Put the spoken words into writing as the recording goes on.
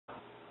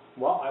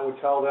Well, I would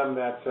tell them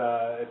that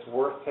it's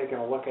worth taking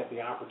a look at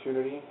the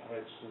opportunity.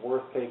 It's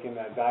worth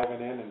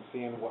diving in and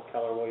seeing what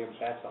Keller Williams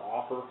has to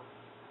offer.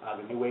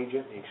 The new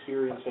agent, the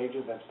experienced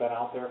agent that's been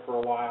out there for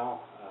a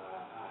while.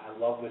 I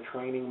love the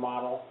training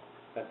model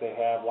that they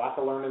have. A lot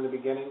to learn in the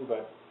beginning,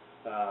 but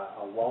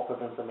a wealth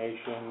of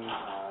information.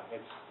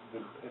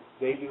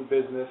 They do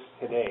business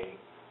today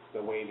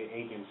the way the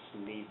agents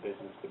need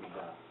business to be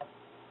done.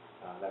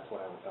 That's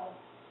what I would tell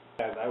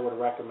them. I would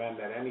recommend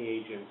that any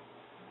agent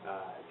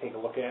take a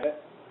look at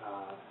it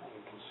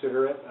and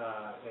consider it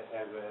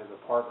as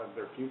a part of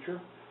their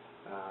future.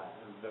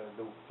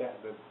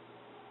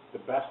 The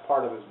best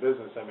part of this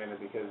business, is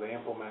because they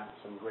implement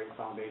some great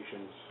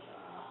foundations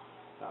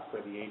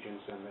for the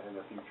agents and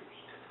their futures.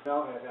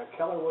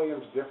 Keller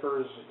Williams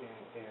differs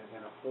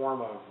in a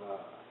form of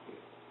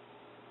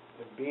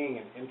being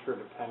an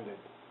interdependent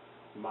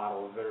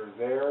model. They're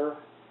there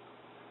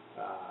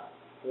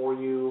for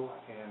you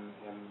and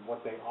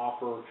what they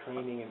offer,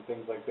 training and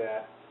things like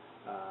that.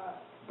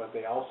 But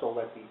they also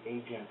let the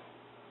agent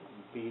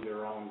be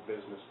their own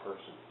business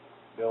person,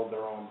 build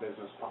their own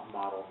business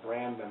model,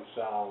 brand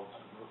themselves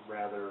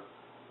rather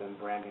than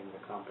branding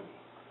the company.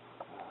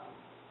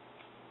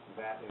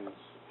 That is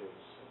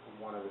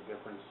one of the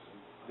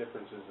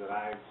differences that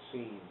I've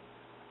seen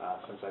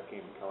since I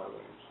came to Keller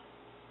Williams.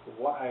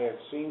 What I have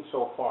seen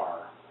so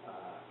far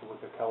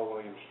with the Keller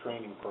Williams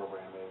training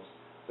program is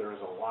there is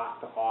a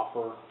lot to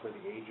offer for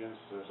the agents.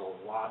 There's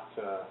a lot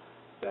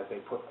that they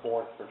put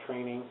forth for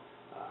training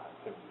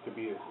to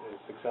be as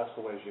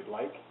successful as you'd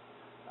like.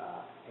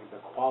 And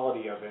the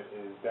quality of it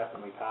is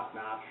definitely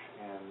top-notch,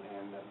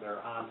 and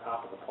they're on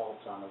top of the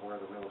pulse on where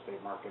the real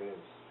estate market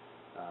is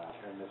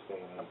in this day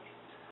and age.